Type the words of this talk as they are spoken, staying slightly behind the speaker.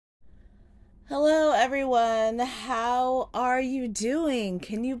Hello, everyone. How are you doing?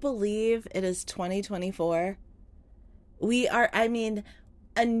 Can you believe it is 2024?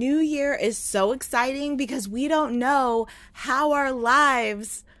 A new year is so exciting because we don't know how our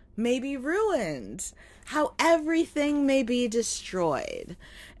lives may be ruined, how everything may be destroyed.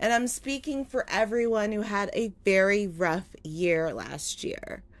 And I'm speaking for everyone who had a very rough year last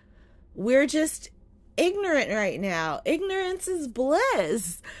year. We're just ignorant right now. Ignorance is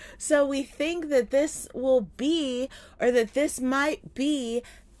bliss. So we think that this will be, or that this might be,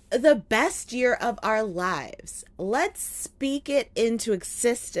 the best year of our lives. Let's speak it into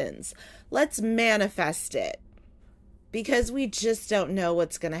existence. Let's manifest it. Because we just don't know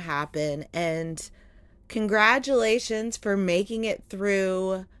what's going to happen. And congratulations for making it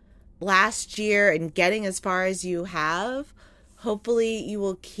through last year and getting as far as you have. Hopefully you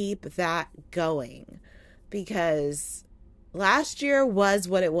will keep that going, because last year was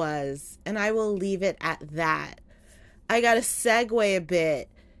what it was, and I will leave it at that. I got to segue a bit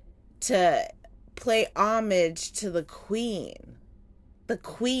to play homage to the queen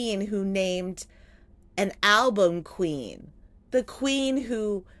who named an album queen, the queen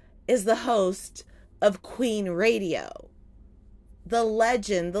who is the host of Queen Radio, the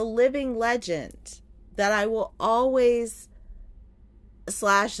legend, the living legend that I will always /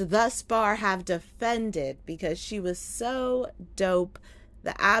 thus far have defended, because she was so dope,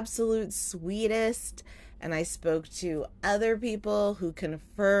 the absolute sweetest. And I spoke to other people who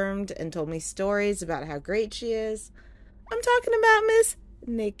confirmed and told me stories about how great she is. I'm talking about Miss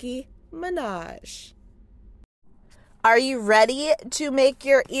Nicki Minaj. Are you ready to make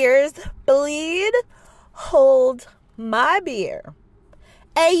your ears bleed? Hold my beer.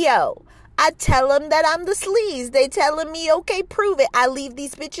 Ayo, I tell them that I'm the sleaze. They telling me, okay, prove it. I leave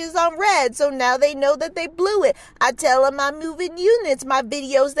these bitches on red, so now they know that they blew it. I tell them I'm moving units. My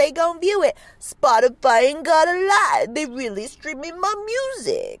videos, they gon' view it. Spotify ain't gotta lie. They really streaming my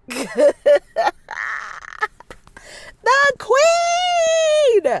music. The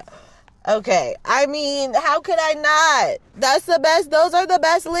queen! Okay, how could I not? That's the best. Those are the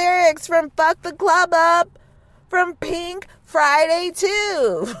best lyrics from Fuck the Club Up, from Pink Friday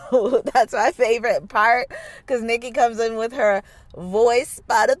 2. That's my favorite part, because Nicki comes in with her voice.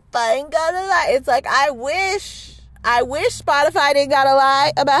 Spotify ain't gotta lie. It's like, I wish Spotify didn't gotta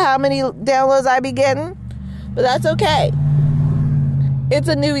lie about how many downloads I be getting, but that's okay. It's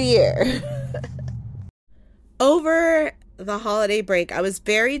a new year. Over the holiday break, I was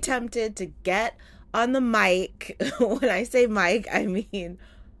very tempted to get on the mic. When I say mic, I mean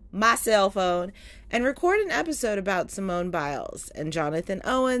my cell phone, and record an episode about Simone Biles and Jonathan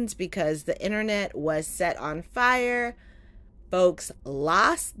Owens, because the internet was set on fire. Folks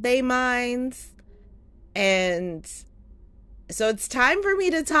lost their minds. And so it's time for me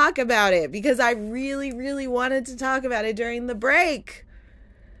to talk about it, because I really, really wanted to talk about it during the break.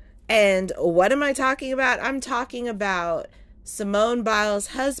 And what am I talking about? I'm talking about Simone Biles'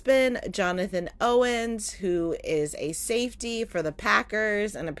 husband, Jonathan Owens, who is a safety for the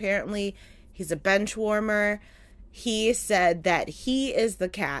Packers, and apparently he's a bench warmer. He said that he is the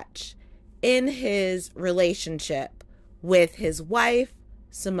catch in his relationship with his wife,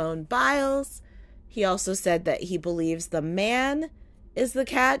 Simone Biles. He also said that he believes the man is the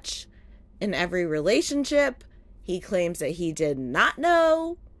catch in every relationship. He claims that he did not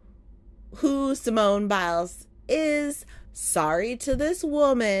know who Simone Biles is. Sorry to this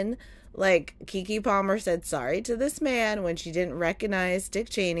woman. Like Keke Palmer said sorry to this man when she didn't recognize Dick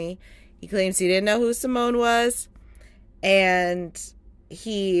Cheney. He claims he didn't know who Simone was. And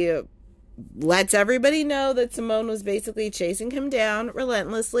he lets everybody know that Simone was basically chasing him down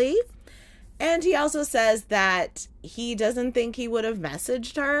relentlessly. And he also says that he doesn't think he would have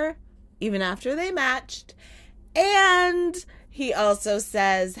messaged her even after they matched. And he also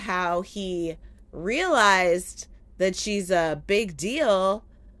says how he realized that she's a big deal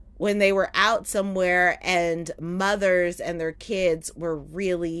when they were out somewhere and mothers and their kids were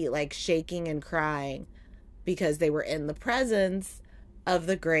really like shaking and crying because they were in the presence of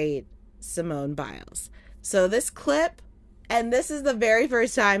the great Simone Biles. So this clip, and this is the very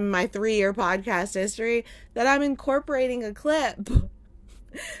first time in my 3-year podcast history that I'm incorporating a clip.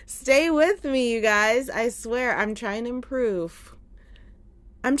 Stay with me, you guys. I swear I'm trying to improve.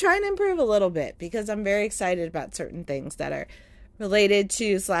 I'm trying to improve a little bit, because I'm very excited about certain things that are related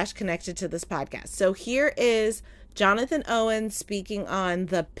to / connected to this podcast. So here is Jonathan Owens speaking on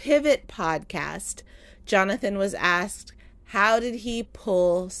the Pivot podcast. Jonathan was asked, how did he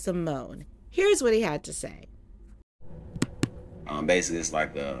pull Simone? Here's what he had to say. Basically, it's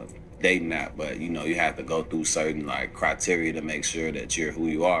like a dating app, but you know, you have to go through certain like criteria to make sure that you're who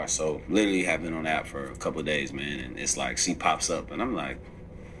you are. So literally have been on the app for a couple of days, man, and it's like she pops up and I'm like,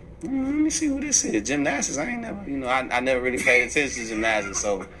 let me see who this is. Gymnastics. I ain't never, you know, I never really paid attention to gymnastics,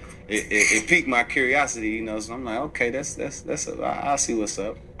 so it piqued my curiosity, you know. So I'm like, okay, I'll see what's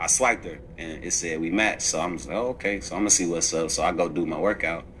up. I swiped her and it said we matched, so I'm just like, oh, okay, so I'm gonna see what's up. So I go do my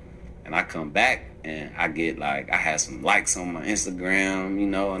workout, and I come back and I get like, I had some likes on my Instagram, you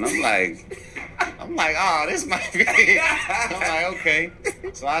know, and I'm like, oh, this might be. I'm like, okay.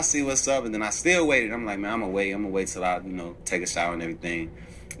 So I see what's up, and then I still waited. I'm like, man, I'm gonna wait till I, you know, take a shower and everything.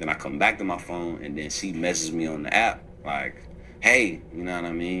 Then I come back to my phone, and then she messages me on the app, like, hey, you know what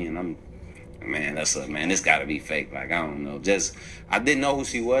I mean? And I'm, man, this gotta be fake. Like, I don't know. I didn't know who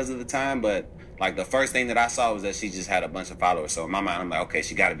she was at the time, but like the first thing that I saw was that she just had a bunch of followers. So in my mind, I'm like, okay,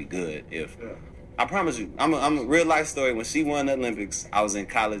 she gotta be good. I promise you, I'm a real life story. When she won the Olympics, I was in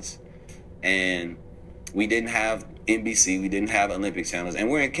college, and we didn't have NBC, we didn't have Olympic channels, and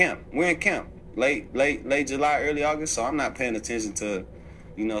we're in camp. Late July, early August. So I'm not paying attention to,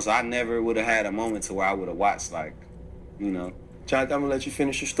 you know. So I never would have had a moment to where I would have watched, like, you know. Jonathan, I'm gonna let you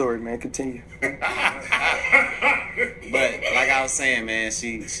finish your story, man. Continue. But like I was saying, man,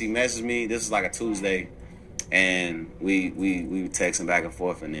 she messaged me. This was like a Tuesday, and we were texting back and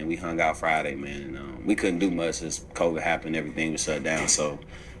forth, and then we hung out Friday, man. And, we couldn't do much as COVID happened. Everything was shut down. So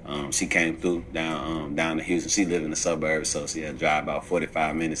she came through down to Houston. She lived in the suburbs, so she had to drive about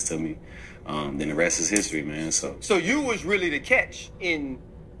 45 minutes to me. Then the rest is history, man. So you was really the catch in.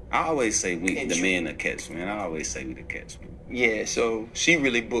 I always say men the catch, man. I always say we the catch, man. Yeah, so she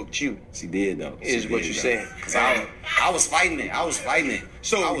really booked you. She did, though. Is what you're saying. Cause I was fighting it.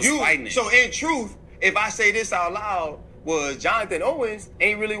 So in truth, if I say this out loud, was Jonathan Owens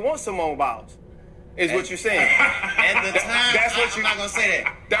ain't really want Simone Biles. Is what you're saying. At the time, I'm not gonna say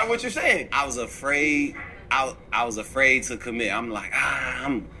that. That's what you're saying. I was afraid. I was afraid to commit. I'm like,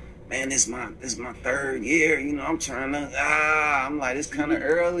 man, this is my third year. You know, I'm trying to. I'm like, it's kind of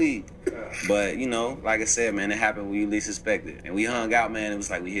early. But you know, like I said, man, it happened when you least expected, and we hung out, man. It was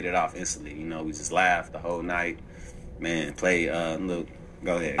like we hit it off instantly. You know, we just laughed the whole night, man. Play. Look,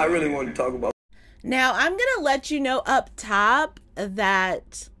 go ahead. I really want to talk about. Now I'm gonna let you know up top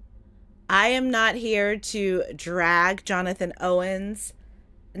that I am not here to drag Jonathan Owens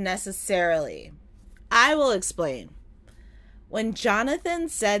necessarily. I will explain. When Jonathan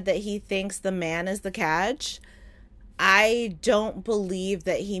said that he thinks the man is the catch, I don't believe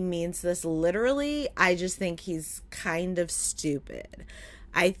that he means this literally. I just think he's kind of stupid.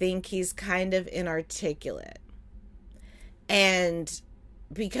 I think he's kind of inarticulate. And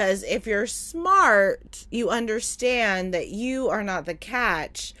because if you're smart, you understand that you are not the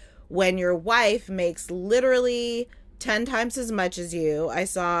catch when your wife makes literally 10 times as much as you. I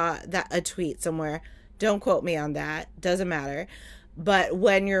saw a tweet somewhere. Don't quote me on that. Doesn't matter. But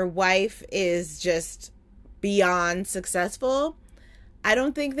when your wife is just beyond successful, I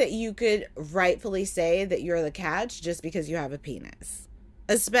don't think that you could rightfully say that you're the catch just because you have a penis.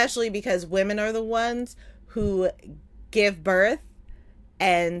 Especially because women are the ones who give birth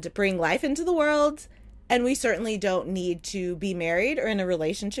and bring life into the world. And we certainly don't need to be married or in a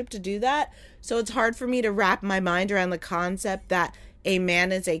relationship to do that. So it's hard for me to wrap my mind around the concept that a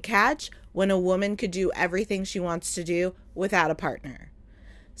man is a catch when a woman could do everything she wants to do without a partner.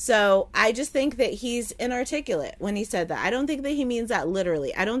 So I just think that he's inarticulate when he said that. I don't think that he means that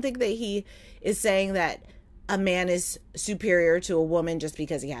literally. I don't think that he is saying that a man is superior to a woman just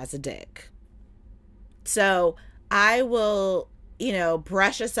because he has a dick. So I will,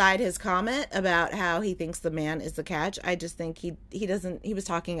 brush aside his comment about how he thinks the man is the catch. I just think he was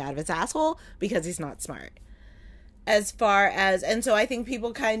talking out of his asshole because he's not smart. And so I think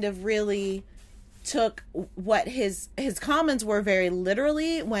people kind of really took what his comments were very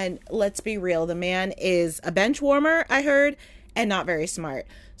literally when, let's be real, the man is a bench warmer, I heard, and not very smart.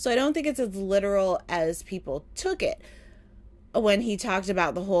 So I don't think it's as literal as people took it when he talked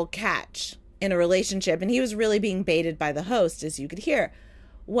about the whole catch in a relationship. And he was really being baited by the host, as you could hear.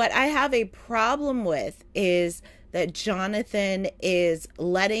 What I have a problem with is that Jonathan is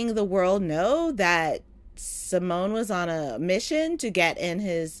letting the world know that Simone was on a mission to get in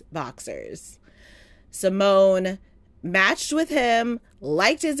his boxers. Simone matched with him,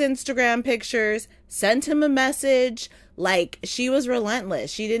 liked his Instagram pictures, sent him a message. Like, she was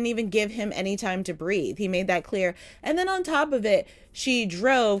relentless. She didn't even give him any time to breathe. He made that clear. And then on top of it, she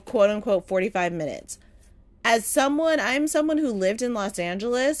drove, quote unquote, 45 minutes. I'm someone who lived in Los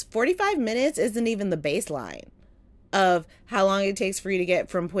Angeles. 45 minutes isn't even the baseline of how long it takes for you to get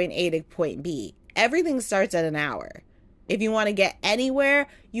from point A to point B. Everything starts at an hour. If you want to get anywhere,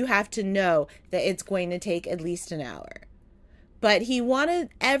 you have to know that it's going to take at least an hour. But he wanted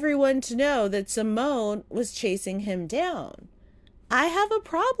everyone to know that Simone was chasing him down. I have a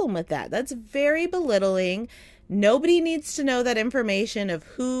problem with that. That's very belittling. Nobody needs to know that information of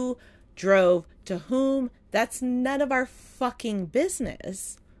who drove to whom. That's none of our fucking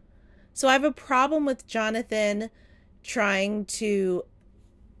business. So I have a problem with Jonathan trying to...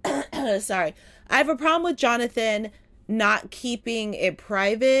 I have a problem with Jonathan not keeping it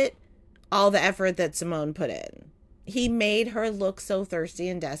private, all the effort that Simone put in. He made her look so thirsty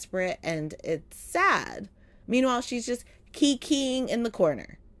and desperate, and it's sad. Meanwhile, she's just kikiing in the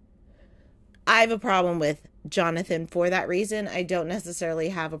corner. I have a problem with Jonathan for that reason. I don't necessarily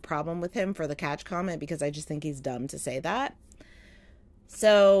have a problem with him for the catch comment because I just think he's dumb to say that.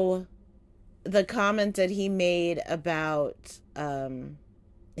 So the comment that he made about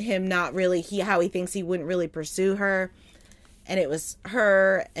him not really, how he thinks he wouldn't really pursue her, and it was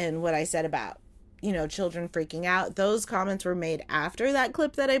her, and what I said about, children freaking out, those comments were made after that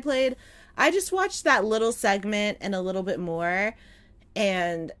clip that I played. I just watched that little segment and a little bit more,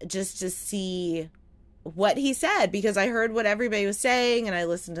 and just to see what he said, because I heard what everybody was saying, and I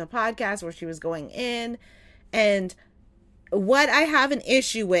listened to a podcast where she was going in, and what I have an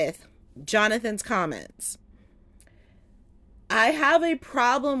issue with Jonathan's comments. I have a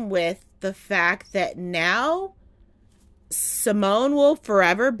problem with the fact that now Simone will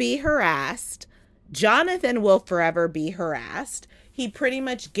forever be harassed. Jonathan will forever be harassed. He pretty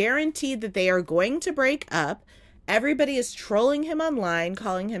much guaranteed that they are going to break up. Everybody is trolling him online,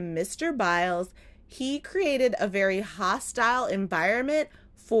 calling him Mr. Biles. He created a very hostile environment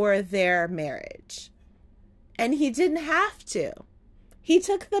for their marriage. And he didn't have to. He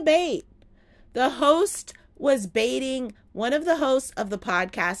took the bait. The host was baiting, one of the hosts of the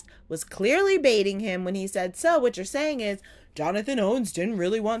podcast was clearly baiting him when he said, so what you're saying is Jonathan Owens didn't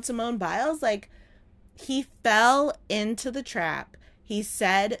really want Simone Biles? Like, he fell into the trap. He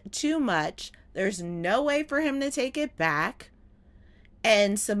said too much. There's no way for him to take it back.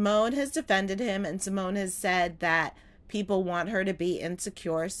 And Simone has defended him, and Simone has said that people want her to be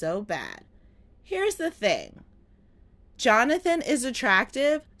insecure so bad. Here's the thing. Jonathan is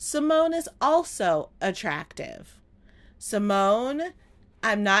attractive. Simone is also attractive. Simone,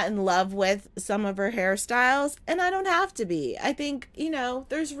 I'm not in love with some of her hairstyles, and I don't have to be. I think,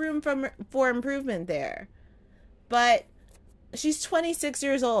 there's room for improvement there. But she's 26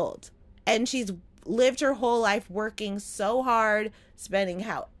 years old, and she's lived her whole life working so hard, spending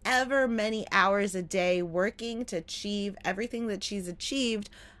however many hours a day working to achieve everything that she's achieved.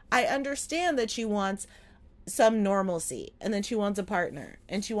 I understand that she wants some normalcy, and then she wants a partner,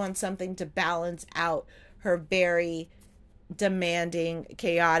 and she wants something to balance out her very demanding,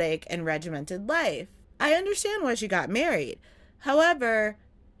 chaotic, and regimented life. I understand why she got married. However,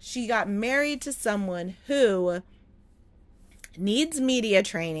 she got married to someone who needs media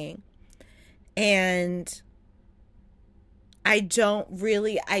training, and I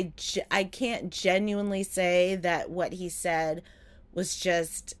can't genuinely say that what he said was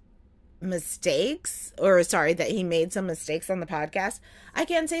just mistakes, that he made some mistakes on the podcast. I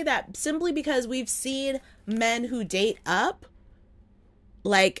can't say that simply because we've seen men who date up,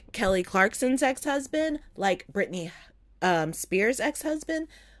 like Kelly Clarkson's ex-husband, like Britney Spears' ex-husband.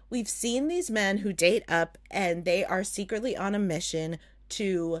 We've seen these men who date up, and they are secretly on a mission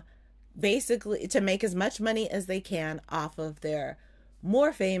to basically to make as much money as they can off of their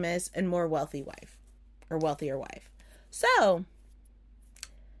more famous and more wealthier wife. So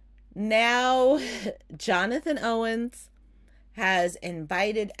now Jonathan Owens has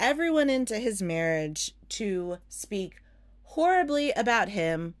invited everyone into his marriage to speak horribly about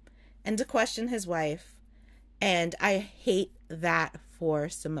him and to question his wife. And I hate that for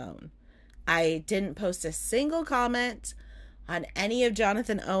Simone. I didn't post a single comment on any of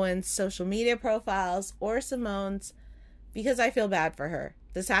Jonathan Owens' social media profiles or Simone's because I feel bad for her.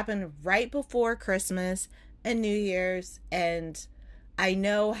 This happened right before Christmas and New Year's, and I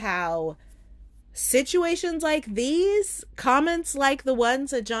know how situations like these, comments like the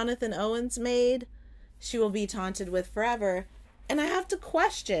ones that Jonathan Owens made, she will be taunted with forever. And I have to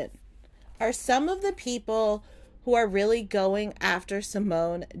question, are some of the people who are really going after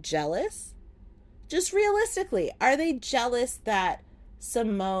Simone jealous? Just realistically, are they jealous that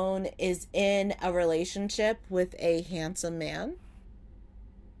Simone is in a relationship with a handsome man?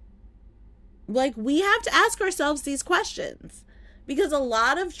 Like, we have to ask ourselves these questions. Because a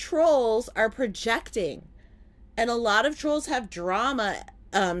lot of trolls are projecting, and a lot of trolls have trauma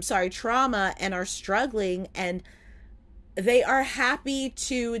and are struggling, and they are happy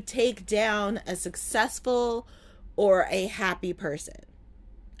to take down a successful or a happy person.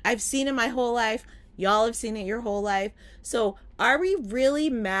 I've seen it my whole life. Y'all have seen it your whole life. So are we really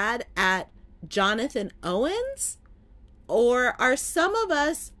mad at Jonathan Owens? Or are some of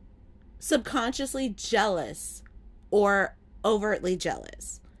us subconsciously jealous or overtly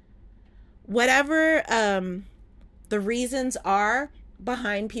jealous? Whatever the reasons are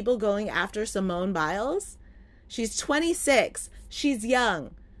behind people going after Simone Biles, she's 26. She's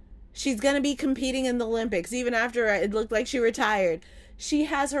young. She's going to be competing in the Olympics even after it looked like she retired. She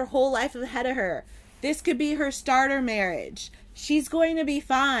has her whole life ahead of her. This could be her starter marriage. She's going to be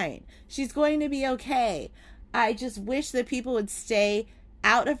fine. She's going to be okay. I just wish that people would stay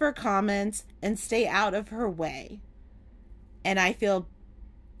out of her comments and stay out of her way. And I feel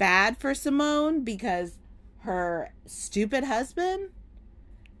bad for Simone because her stupid husband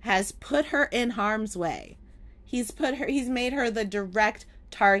has put her in harm's way. He's made her the direct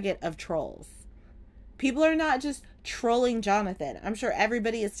target of trolls. People are not just trolling Jonathan. I'm sure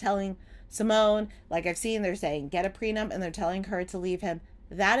everybody is telling Simone, like I've seen, they're saying get a prenup and they're telling her to leave him.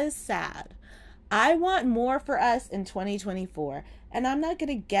 That is sad. I want more for us in 2024, and I'm not going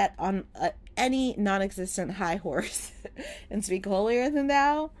to get on any non-existent high horse and speak holier than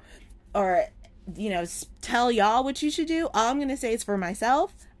thou, or, tell y'all what you should do. All I'm going to say is for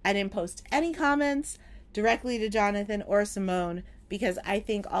myself. I didn't post any comments directly to Jonathan or Simone because I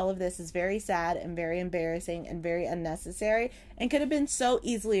think all of this is very sad and very embarrassing and very unnecessary and could have been so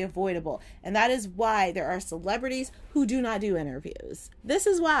easily avoidable. And that is why there are celebrities who do not do interviews. This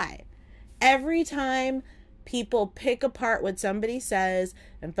is why. Every time people pick apart what somebody says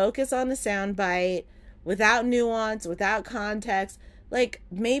and focus on the soundbite without nuance, without context, like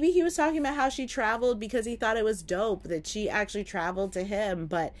maybe he was talking about how she traveled because he thought it was dope that she actually traveled to him,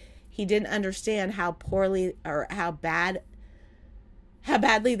 but he didn't understand how poorly or how badly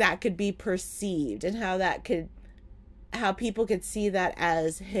that could be perceived and how people could see that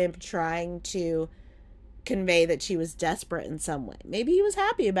as him trying to convey that she was desperate in some way. Maybe he was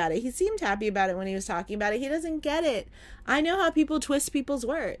happy about it. He seemed happy about it when he was talking about it. He doesn't get it. I know how people twist people's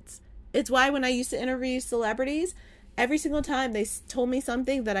words. It's why when I used to interview celebrities, every single time they told me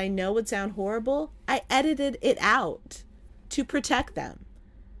something that I know would sound horrible, I edited it out to protect them.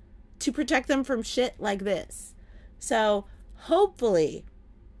 To protect them from shit like this. So hopefully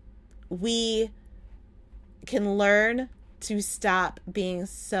we can learn to stop being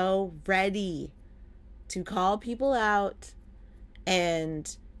so ready to call people out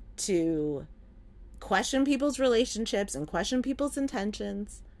and to question people's relationships and question people's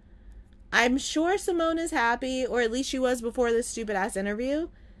intentions. I'm sure Simone is happy, or at least she was before this stupid ass interview.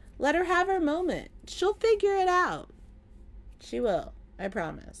 Let her have her moment. She'll figure it out. She will. I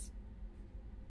promise.